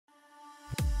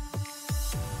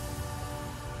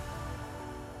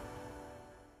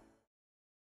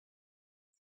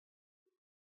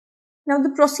Now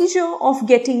the procedure of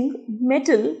getting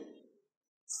metal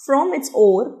from its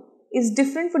ore is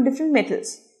different for different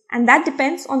metals, and that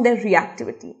depends on their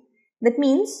reactivity. That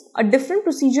means a different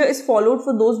procedure is followed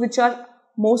for those which are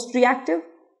most reactive,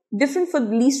 different for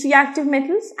least reactive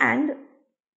metals, and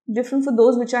different for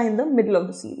those which are in the middle of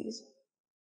the series.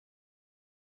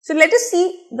 So let us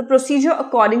see the procedure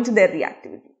according to their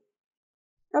reactivity.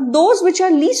 Now those which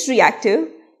are least reactive,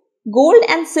 gold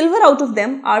and silver out of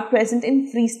them are present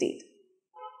in free state.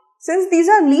 Since these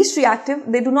are least reactive,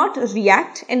 they do not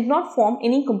react and do not form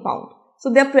any compound.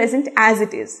 So they are present as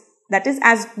it is, that is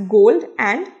as gold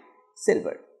and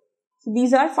silver. So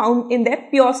these are found in their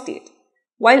pure state,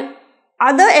 while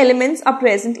other elements are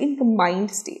present in combined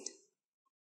state,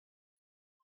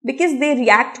 because they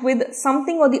react with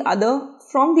something or the other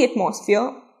from the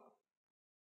atmosphere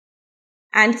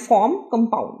and form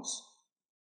compounds.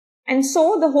 And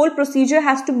so the whole procedure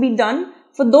has to be done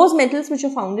for those metals which are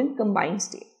found in combined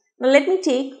state. Now let me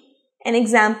take an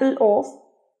example of,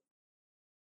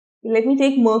 let me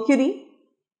take mercury,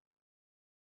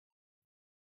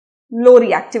 low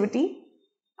reactivity.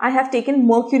 I have taken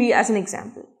mercury as an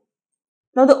example.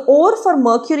 Now the ore for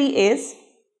mercury is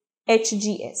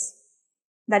HgS,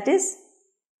 that is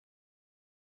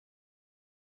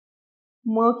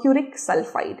mercuric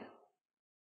sulfide.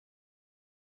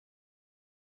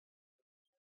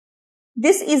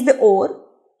 This is the ore.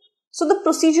 So the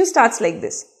procedure starts like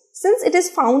this. Since it is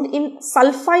found in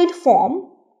sulfide form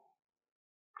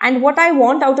and what I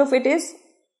want out of it is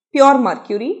pure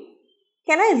mercury,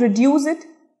 can I reduce it?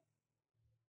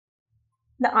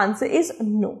 The answer is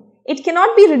no. It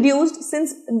cannot be reduced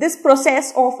since this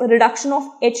process of reduction of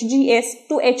HgS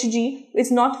to Hg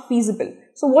is not feasible.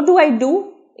 So what do I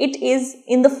do? It is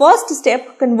in the first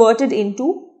step converted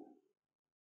into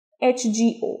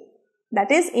HgO,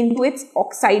 that is into its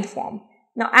oxide form.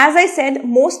 Now as I said,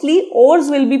 mostly ores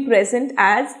will be present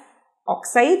as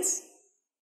oxides,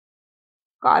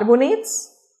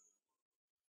 carbonates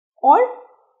or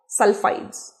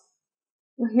sulfides.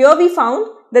 Here we found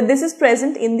that this is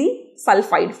present in the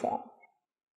sulfide form.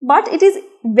 But it is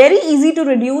very easy to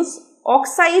reduce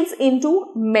oxides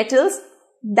into metals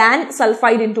than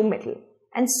sulfide into metal.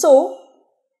 And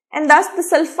thus the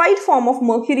sulfide form of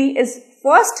mercury is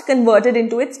first converted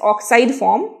into its oxide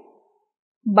form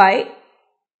by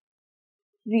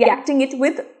reacting it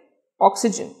with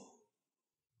oxygen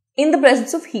in the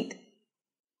presence of heat.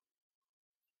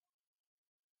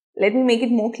 Let me make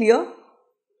it more clear.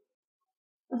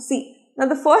 See, now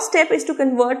the first step is to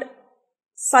convert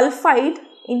sulfide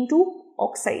into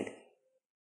oxide,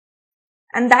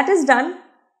 and that is done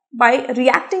by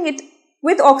reacting it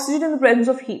with oxygen in the presence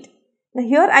of heat. Now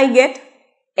here I get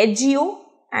HgO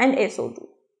and SO2.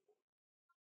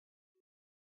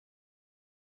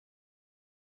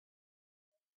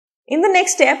 In the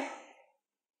next step,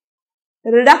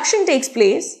 reduction takes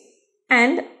place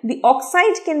and the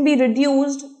oxide can be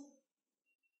reduced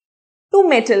to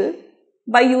metal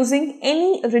by using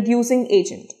any reducing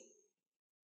agent.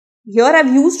 Here I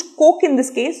have used coke in this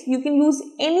case. You can use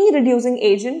any reducing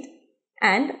agent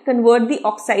and convert the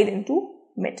oxide into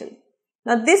metal.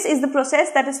 Now this is the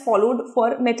process that is followed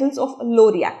for metals of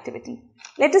low reactivity.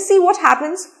 Let us see what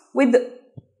happens with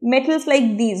metals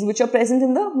like these which are present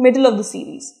in the middle of the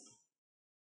series.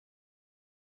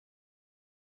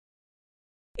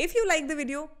 If you like the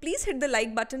video, please hit the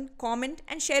like button, comment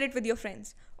and share it with your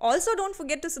friends. Also don't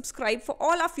forget to subscribe for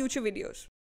all our future videos.